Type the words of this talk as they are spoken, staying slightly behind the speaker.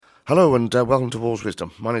Hello and welcome to Wall's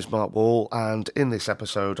Wisdom. My name is Mark Wall, and in this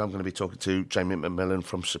episode I'm going to be talking to Jamie McMillen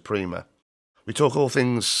from Suprema. We talk all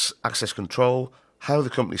things access control, how the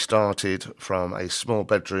company started from a small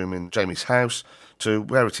bedroom in Jamie's house to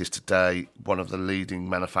where it is today, one of the leading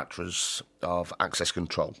manufacturers of access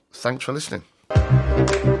control. Thanks for listening.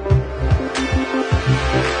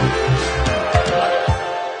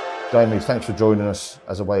 Jamie, thanks for joining us.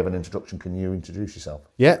 As a way of an introduction, can you introduce yourself?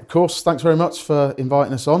 Yeah, of course. Thanks very much for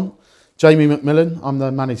inviting us on. Jamie McMillen, I'm the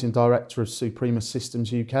Managing Director of Suprema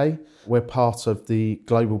Systems UK. We're part of the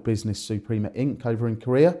global business Suprema Inc. over in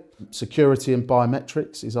Korea. Security and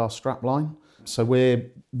biometrics is our strapline. So we're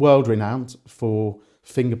world renowned for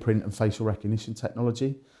fingerprint and facial recognition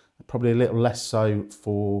technology. Probably a little less so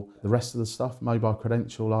for the rest of the stuff, mobile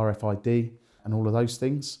credential, RFID and all of those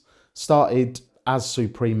things. Started as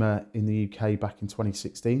Suprema in the UK back in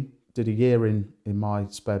 2016. Did a year in my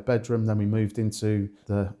spare bedroom, then we moved into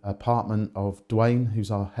the apartment of Dwayne, who's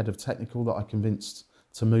our head of technical, that I convinced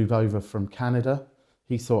to move over from Canada.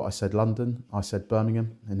 He thought I said London, I said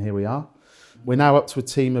Birmingham, and here we are. We're now up to a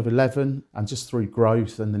team of 11, and just through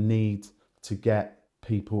growth and the need to get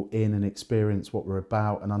people in and experience what we're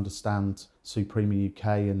about and understand Suprema UK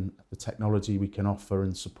and the technology we can offer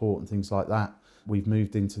and support and things like that, we've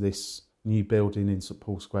moved into this new building in St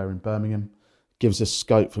Paul Square in Birmingham. Gives us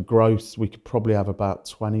scope for growth. We could probably have about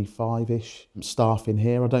 25-ish staff in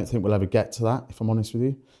here. I don't think we'll ever get to that, if I'm honest with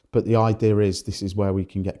you. But the idea is this is where we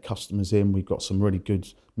can get customers in. We've got some really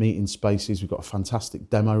good meeting spaces. We've got a fantastic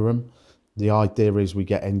demo room. The idea is we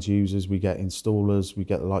get end users, we get installers, we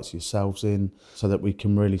get the likes of yourselves in so that we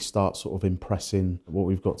can really start sort of impressing what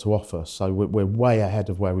we've got to offer. So we're way ahead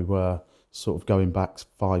of where we were sort of going back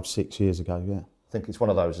 5-6 years ago, yeah. I think it's one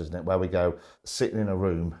of those, isn't it, where we go sitting in a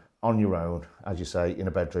room on your own, as you say, in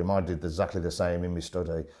a bedroom. I did exactly the same in my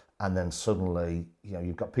study, and then suddenly,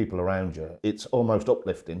 you've got people around you. It's almost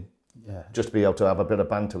uplifting, just to be able to have a bit of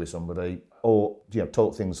banter with somebody or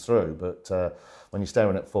talk things through. But when you're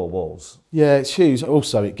staring at four walls, it's huge.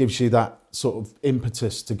 Also, it gives you that sort of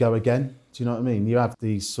impetus to go again. Do you know what I mean? You have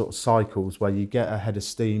these sort of cycles where you get a head of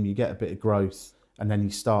steam, you get a bit of growth, and then you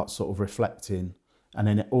start sort of reflecting, and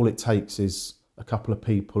then all it takes is a couple of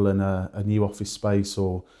people and a new office space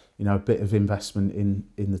or a bit of investment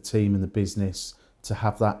in the team and the business to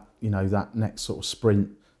have that that next sort of sprint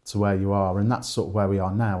to where you are. And that's sort of where we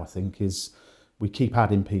are now, I think, is we keep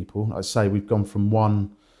adding people. Like I say, we've gone from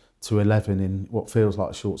 1 to 11 in what feels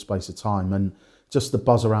like a short space of time, and just the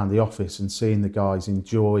buzz around the office and seeing the guys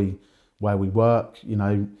enjoy where we work,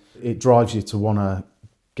 it drives you to want to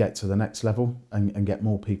get to the next level and get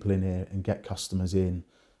more people in here and get customers in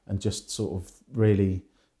and just sort of really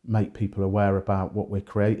make people aware about what we're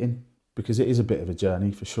creating, because it is a bit of a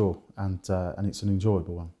journey for sure, and it's an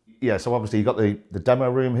enjoyable one. Yeah, so obviously you've got the demo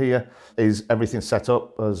room here. Is everything set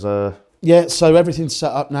up as a... Yeah, so everything's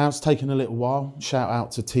set up now. It's taken a little while. Shout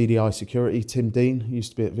out to TDI Security, Tim Dean, who used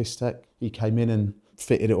to be at Vistec. He came in and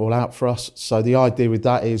fitted it all out for us. So the idea with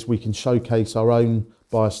that is we can showcase our own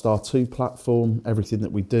BioStar 2 platform, everything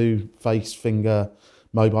that we do, face, finger,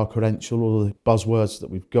 mobile credential, all the buzzwords that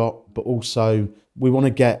we've got, but also we want to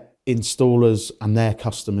get installers and their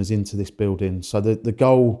customers into this building. So the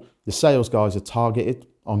goal, the sales guys are targeted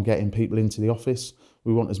on getting people into the office.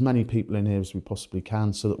 We want as many people in here as we possibly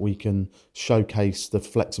can so that we can showcase the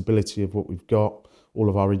flexibility of what we've got, all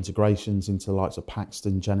of our integrations into the likes of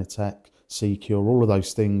Paxton, Genetec, Secure, all of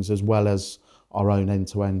those things, as well as our own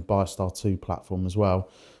end-to-end BioStar 2 platform as well.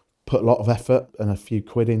 Put a lot of effort and a few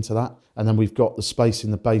quid into that. And then we've got the space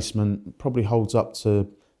in the basement, probably holds up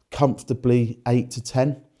to comfortably 8 to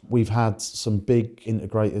 10. We've had some big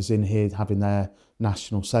integrators in here having their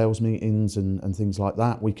national sales meetings and things like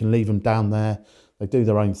that. We can leave them down there. They do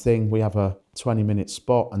their own thing. We have a 20-minute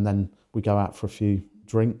spot and then we go out for a few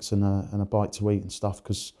drinks and a bite to eat and stuff,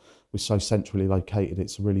 because we're so centrally located.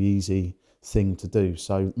 It's a really easy thing to do.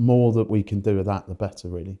 So more that we can do of that, the better,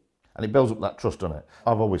 really. And it builds up that trust, doesn't it?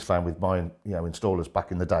 I've always found with my installers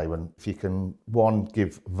back in the day, when if you can, one,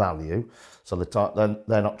 give value, so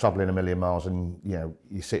they're not travelling a million miles and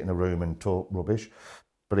you sit in a room and talk rubbish,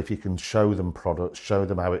 but if you can show them products, show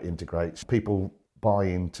them how it integrates, people buy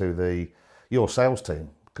into your sales team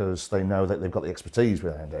because they know that they've got the expertise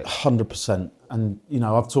behind it. 100%. And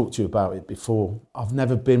I've talked to you about it before. I've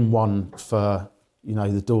never been one for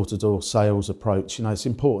the door-to-door sales approach. It's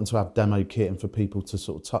important to have demo kit and for people to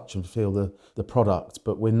sort of touch and feel the product,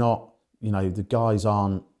 but we're not, the guys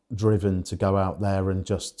aren't driven to go out there and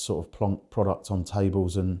just sort of plonk product on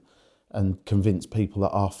tables and convince people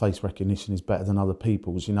that our face recognition is better than other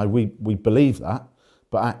people's. We believe that,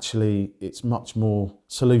 but actually it's much more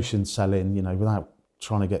solution selling, without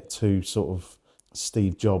trying to get too sort of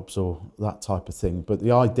Steve Jobs or that type of thing. But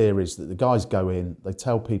the idea is that the guys go in, they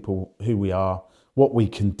tell people who we are, what we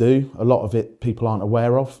can do. A lot of it people aren't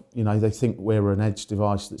aware of. You know, they think we're an edge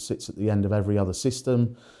device that sits at the end of every other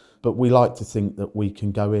system. But we like to think that we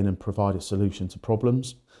can go in and provide a solution to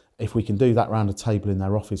problems. If we can do that round a table in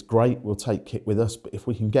their office, great, we'll take kit with us. But if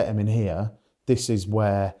we can get them in here, this is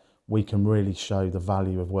where we can really show the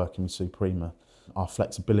value of working with Suprema. Our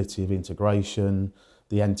flexibility of integration,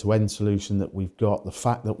 the end-to-end solution that we've got, the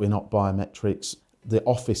fact that we're not biometrics. The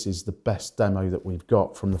office is the best demo that we've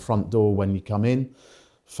got from the front door when you come in,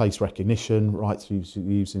 face recognition, right through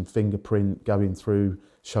using fingerprint, going through,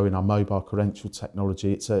 showing our mobile credential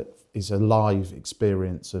technology. It's a live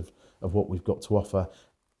experience of what we've got to offer.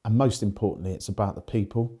 And most importantly, it's about the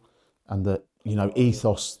people and the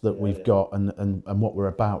ethos that we've got and what we're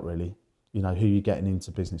about, really. You know, who you're getting into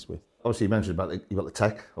business with. Obviously, you mentioned about you've got the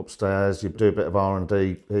tech upstairs, you do a bit of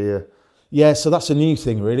R&D here. Yeah, so that's a new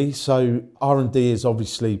thing, really. So R&D has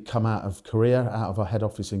obviously come out of Korea, out of our head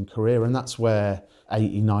office in Korea, and that's where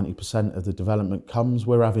 80-90% of the development comes.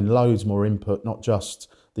 We're having loads more input, not just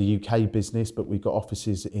the UK business, but we've got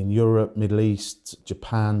offices in Europe, Middle East,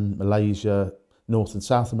 Japan, Malaysia, North and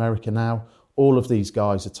South America now. All of these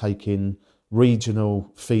guys are taking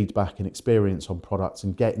regional feedback and experience on products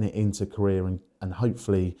and getting it into Korea and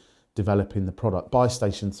hopefully developing the product.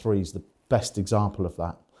 BuyStation 3 is the best example of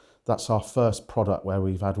that. That's our first product where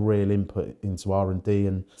we've had real input into R&D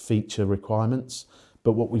and feature requirements.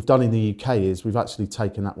 But what we've done in the UK is we've actually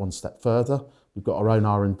taken that one step further. We've got our own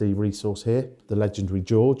R&D resource here, the legendary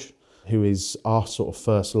George, who is our sort of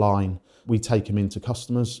first line. We take him into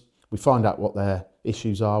customers. We find out what their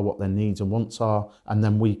issues are, what their needs and wants are, and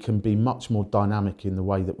then we can be much more dynamic in the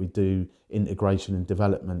way that we do integration and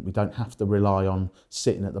development. We don't have to rely on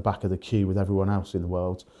sitting at the back of the queue with everyone else in the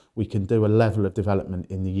world. We can do a level of development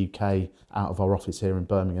in the UK out of our office here in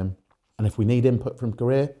Birmingham. And if we need input from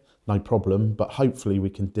Korea, no problem, but hopefully we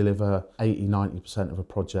can deliver 80-90% of a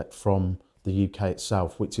project from the UK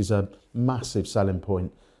itself, which is a massive selling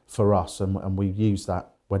point for us, and we use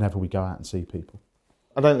that whenever we go out and see people.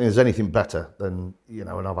 I don't think there's anything better than, and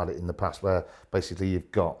I've had it in the past where basically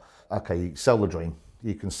you've got, okay, you sell the dream,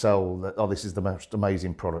 you can sell that, oh, this is the most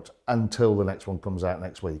amazing product until the next one comes out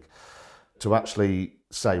next week. To actually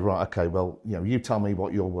say, right, okay, well, you tell me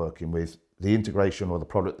what you're working with, the integration or the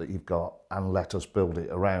product that you've got, and let us build it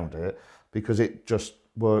around it, because it just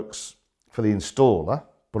works for the installer,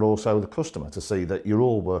 but also the customer to see that you're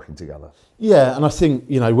all working together. Yeah, and I think,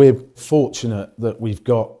 we're fortunate that we've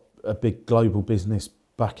got a big global business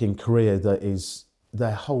back in Korea that is,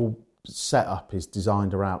 their whole setup is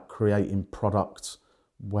designed around creating product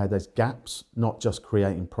where there's gaps, not just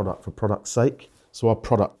creating product for product's sake. So our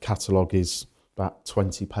product catalogue is about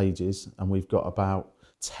 20 pages and we've got about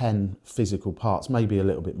 10 physical parts, maybe a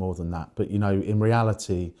little bit more than that. But, in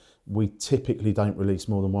reality, we typically don't release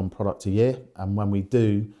more than one product a year. And when we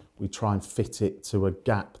do, we try and fit it to a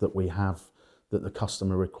gap that we have that the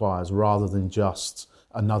customer requires, rather than just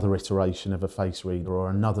another iteration of a face reader or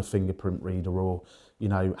another fingerprint reader, or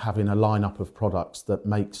having a lineup of products that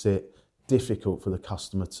makes it difficult for the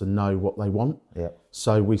customer to know what they want. Yeah.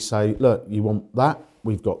 So we say, look, you want that?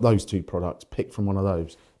 We've got those two products, pick from one of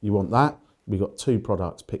those. You want that? We've got two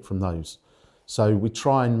products, pick from those. So we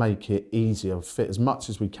try and make it easier, fit as much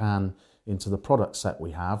as we can into the product set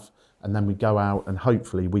we have, and then we go out and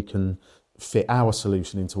hopefully we can fit our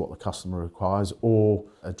solution into what the customer requires, or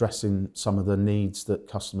addressing some of the needs that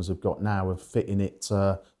customers have got now of fitting it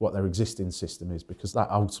to what their existing system is, because that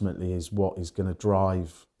ultimately is what is going to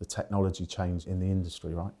drive the technology change in the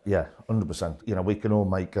industry, right? Yeah, 100%. We can all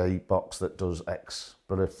make a box that does X,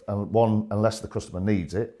 but if one, unless the customer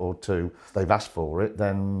needs it, or two, they've asked for it,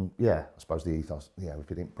 then I suppose the ethos, if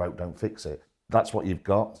it ain't broke, don't fix it. That's what you've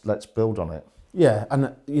got, let's build on it. Yeah,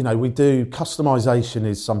 and we do, customisation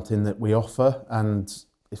is something that we offer, and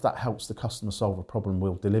if that helps the customer solve a problem,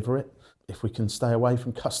 we'll deliver it. If we can stay away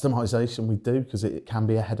from customisation, we do, because it can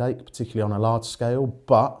be a headache, particularly on a large scale.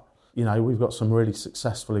 But, we've got some really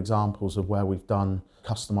successful examples of where we've done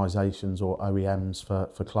customisations or OEMs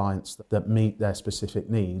for clients that meet their specific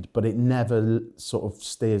need, but it never sort of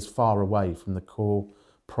steers far away from the core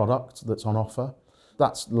product that's on offer.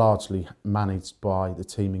 That's largely managed by the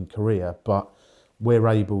team in Korea, but we're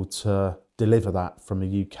able to deliver that from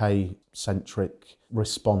a UK-centric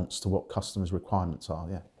response to what customers' requirements are,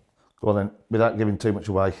 yeah. Well then, without giving too much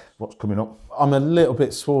away, what's coming up? I'm a little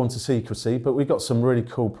bit sworn to secrecy, but we've got some really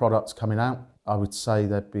cool products coming out. I would say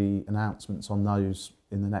there'd be announcements on those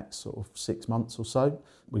in the next sort of 6 months or so.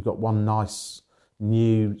 We've got one nice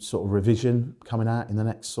new sort of revision coming out in the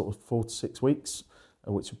next sort of 4 to 6 weeks.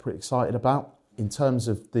 which we're pretty excited about. In terms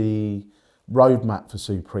of the roadmap for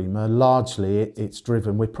Suprema, largely it's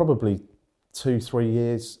driven, we're probably 2-3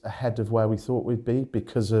 years ahead of where we thought we'd be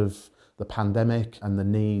because of the pandemic and the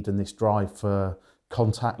need and this drive for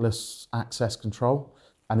contactless access control.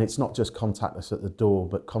 And it's not just contactless at the door,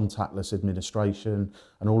 but contactless administration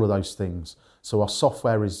and all of those things. So our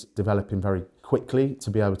software is developing very quickly to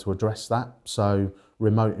be able to address that. So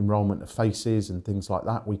remote enrolment of faces and things like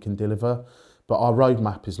that we can deliver. But our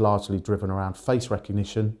roadmap is largely driven around face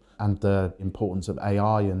recognition and the importance of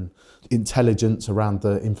AI and intelligence around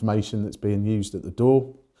the information that's being used at the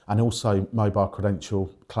door, and also mobile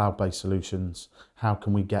credential cloud-based solutions. How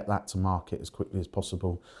can we get that to market as quickly as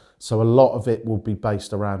possible? So a lot of it will be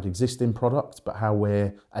based around existing products, but how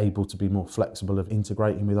we're able to be more flexible of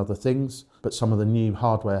integrating with other things. But some of the new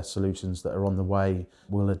hardware solutions that are on the way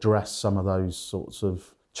will address some of those sorts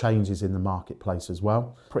of changes in the marketplace as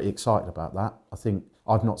well. Pretty excited about that. I think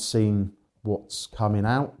I've not seen what's coming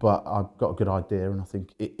out, but I've got a good idea, and I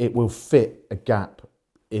think it will fit a gap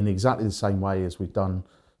in exactly the same way as we've done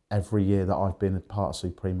every year that I've been a part of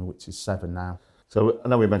Suprema, which is 7 now. So I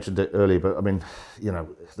know we mentioned it earlier, but I mean,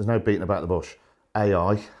 there's no beating about the bush.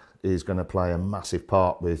 AI is going to play a massive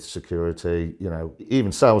part with security,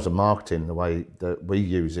 even sales and marketing, the way that we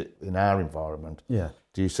use it in our environment. Yeah.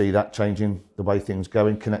 Do you see that changing the way things go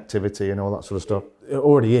in connectivity and all that sort of stuff? It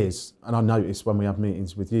already is. And I notice when we have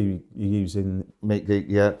meetings with you, you're using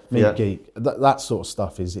MeetGeek, MeetGeek. That sort of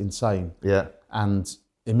stuff is insane. Yeah. And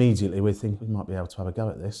immediately we think we might be able to have a go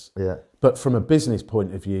at this. Yeah. But from a business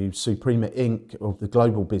point of view, Suprema Inc., or the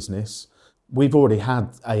global business, we've already had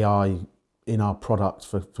AI in our product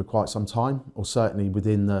for quite some time, or certainly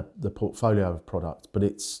within the portfolio of product, but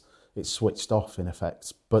it's switched off in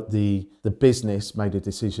effect. But the business made a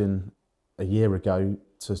decision a year ago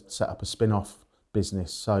to set up a spin-off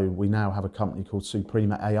business. So we now have a company called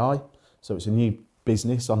Suprema AI. So it's a new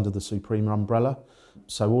business under the Suprema umbrella.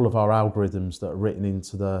 So all of our algorithms that are written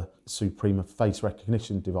into the Suprema face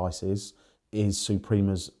recognition devices is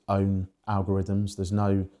Suprema's own algorithms. There's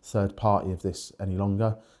no third party of this any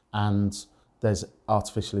longer. And there's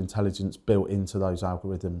artificial intelligence built into those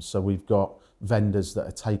algorithms. So we've got vendors that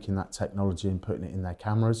are taking that technology and putting it in their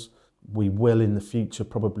cameras. We will in the future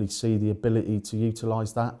probably see the ability to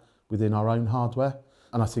utilise that within our own hardware.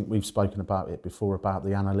 And I think we've spoken about it before, about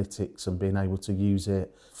the analytics and being able to use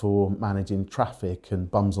it for managing traffic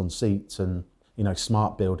and bums on seats and,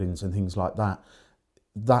 smart buildings and things like that.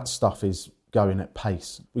 That stuff is going at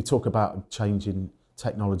pace. We talk about changing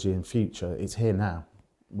technology in future. It's here now.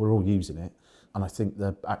 We're all using it. And I think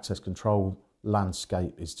the access control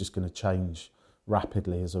landscape is just going to change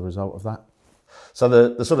rapidly as a result of that. So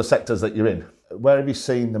the sort of sectors that you're in, where have you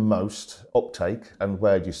seen the most uptake, and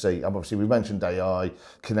where do you see, obviously we mentioned AI,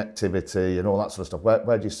 connectivity and all that sort of stuff,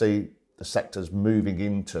 where do you see the sectors moving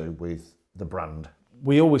into with the brand?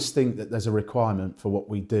 We always think that there's a requirement for what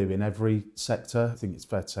we do in every sector. I think it's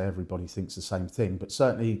fair to say everybody thinks the same thing, but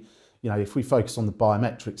certainly, if we focus on the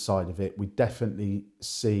biometric side of it, we definitely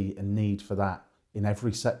see a need for that in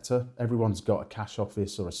every sector. Everyone's got a cash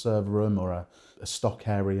office or a server room or a stock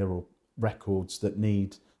area or records that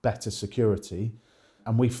need better security,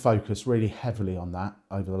 and we focus really heavily on that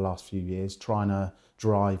over the last few years, trying to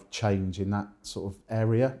drive change in that sort of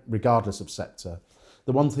area regardless of sector.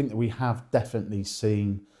 The one thing that we have definitely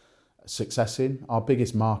seen success in, our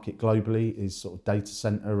biggest market globally is sort of data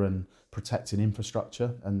center and protecting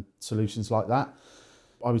infrastructure and solutions like that.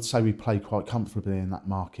 I would say we play quite comfortably in that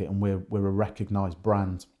market, and we're a recognised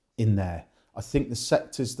brand in there. I think the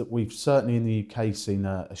sectors that we've certainly in the UK seen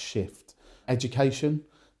a shift. Education,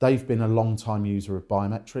 they've been a long time user of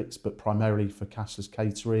biometrics, but primarily for cashless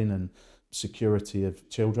catering and security of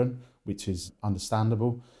children, which is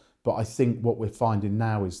understandable. But I think what we're finding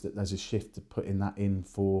now is that there's a shift to putting that in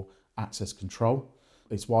for access control.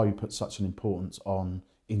 It's why we put such an importance on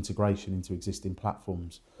integration into existing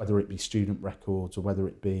platforms, whether it be student records or whether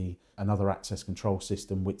it be another access control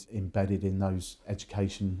system which is embedded in those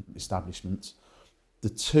education establishments. The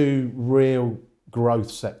two real growth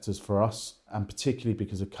sectors for us, and particularly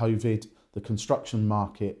because of COVID, the construction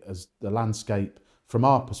market, as the landscape from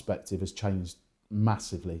our perspective has changed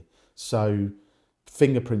massively. So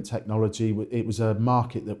fingerprint technology, it was a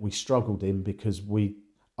market that we struggled in because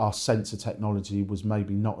our sensor technology was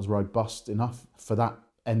maybe not as robust enough for that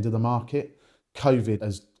end of the market. COVID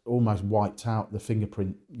has almost wiped out the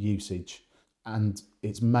fingerprint usage, and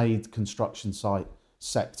it's made construction site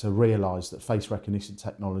sector realise that face recognition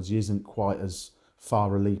technology isn't quite as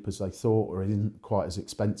far a leap as they thought, or isn't quite as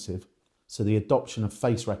expensive. So the adoption of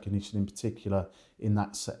face recognition in particular in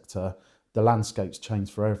that sector, the landscape's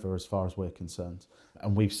changed forever as far as we're concerned.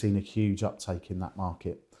 And we've seen a huge uptake in that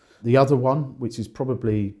market. The other one, which is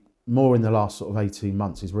probably more in the last sort of 18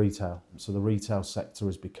 months, is retail. So the retail sector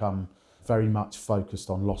has become very much focused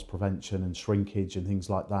on loss prevention and shrinkage and things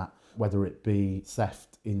like that, whether it be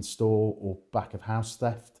theft in store or back of house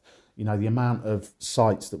theft. You know, the amount of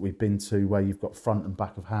sites that we've been to where you've got front and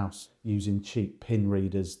back of house using cheap pin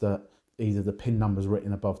readers that either the pin number's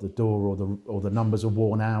written above the door or the numbers are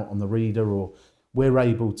worn out on the reader, or we're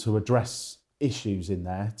able to address issues in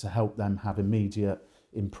there to help them have immediate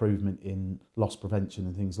improvement in loss prevention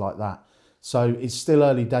and things like that. So it's still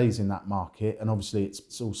early days in that market, and obviously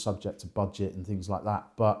it's all subject to budget and things like that,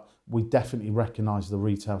 but we definitely recognise the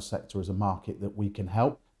retail sector as a market that we can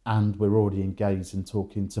help, and we're already engaged in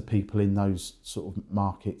talking to people in those sort of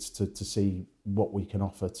markets to see what we can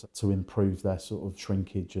offer to improve their sort of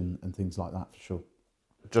shrinkage and things like that, for sure.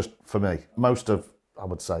 Just for me, most of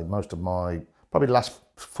my probably the last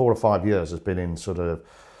 4 or 5 years has been in sort of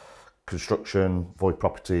construction, void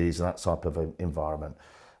properties and that type of environment.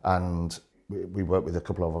 And we work with a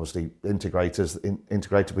couple of obviously integrators,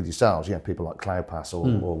 integrated with yourselves, people like CloudPass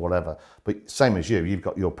or whatever. But same as you've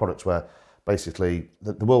got your products where basically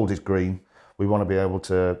the world is green. We want to be able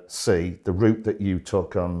to see the route that you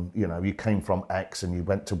took on, you came from X and you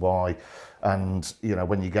went to Y, and,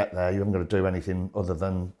 when you get there, you haven't got to do anything other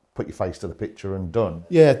than put your face to the picture and done.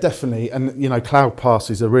 Yeah, definitely. And,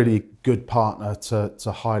 CloudPass is a really good partner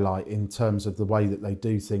to highlight in terms of the way that they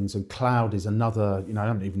do things. And cloud is another, I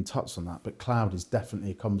haven't even touched on that, but cloud is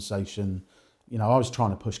definitely a conversation. I was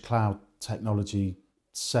trying to push cloud technology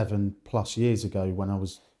 7+ years ago when I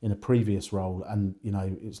was in a previous role, and,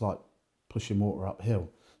 it's like pushing water uphill.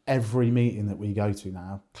 Every meeting that we go to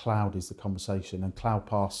now, cloud is the conversation, and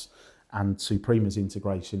CloudPass and Suprema's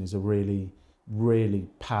integration is a really, really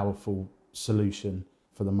powerful solution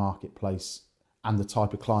for the marketplace and the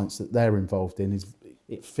type of clients that they're involved in.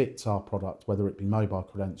 It fits our product, whether it be mobile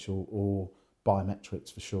credential or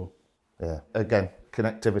biometrics, for sure. Yeah, again,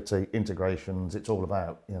 connectivity, integrations, it's all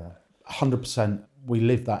about, 100%. We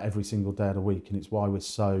live that every single day of the week, and it's why we're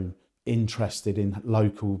so interested in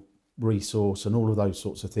local resource and all of those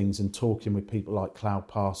sorts of things, and talking with people like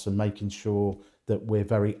CloudPass and making sure that we're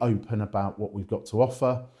very open about what we've got to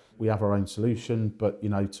offer. We have our own solution, but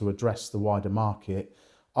to address the wider market,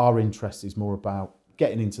 our interest is more about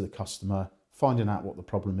getting into the customer, finding out what the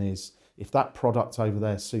problem is. If that product over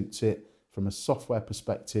there suits it from a software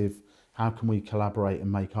perspective, how can we collaborate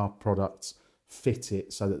and make our products fit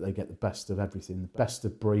it so that they get the best of everything, the best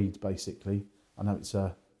of breed, basically. I know it's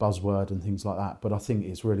a buzzword and things like that, but I think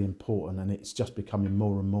it's really important, and it's just becoming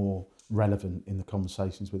more and more relevant in the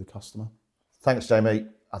conversations with the customer. Thanks, Jamie.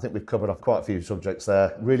 I think we've covered off quite a few subjects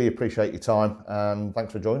there. Really appreciate your time, and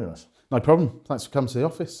thanks for joining us. No problem. Thanks for coming to the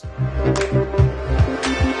office.